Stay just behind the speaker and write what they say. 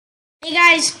Hey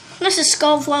guys, this is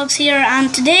Skull Vlogs here,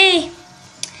 and today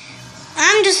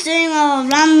I'm just doing a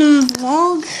random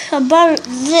vlog about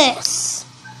this.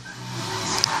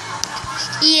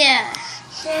 Yeah,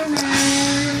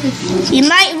 you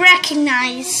might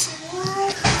recognize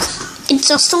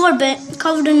it's a sorbet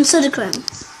covered in Sudocrem.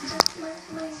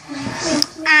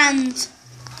 And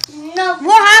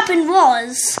what happened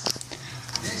was,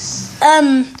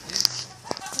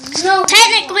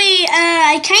 technically,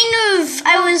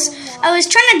 I was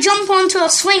trying to jump onto a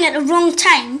swing at the wrong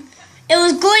time. It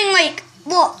was going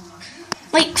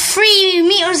like 3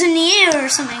 meters in the air or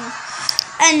something,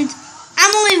 and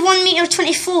I'm only 1.24 meters.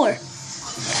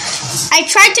 I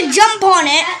tried to jump on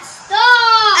it,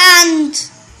 and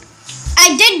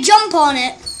I did jump on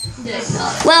it.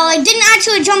 Well, I didn't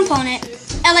actually jump on it.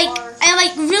 I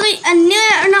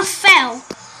near enough fell.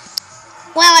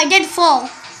 Well, I did fall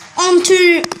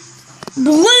onto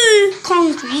blue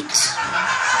concrete,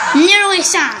 nearly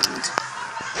sand,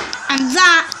 and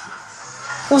that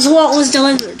was what was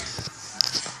delivered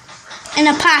in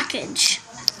a package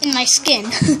in my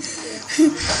skin.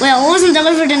 Well, it wasn't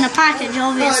delivered in a package,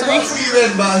 obviously,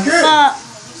 but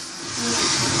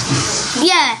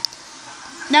yeah,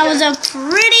 that was a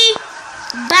pretty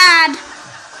bad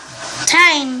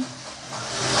time.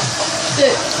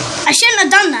 I shouldn't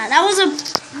have done that. That was a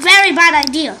very bad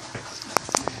idea.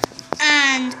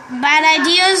 And bad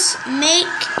ideas make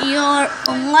your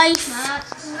life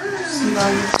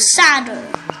sadder.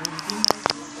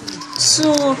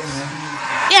 So,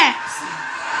 yeah,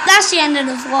 that's the end of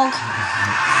the vlog.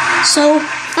 So,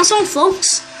 that's all,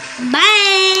 folks. Bye!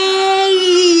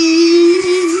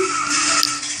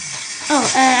 Oh,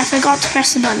 I forgot to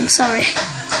press the button. Sorry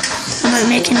about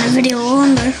making the video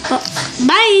longer, but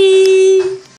bye!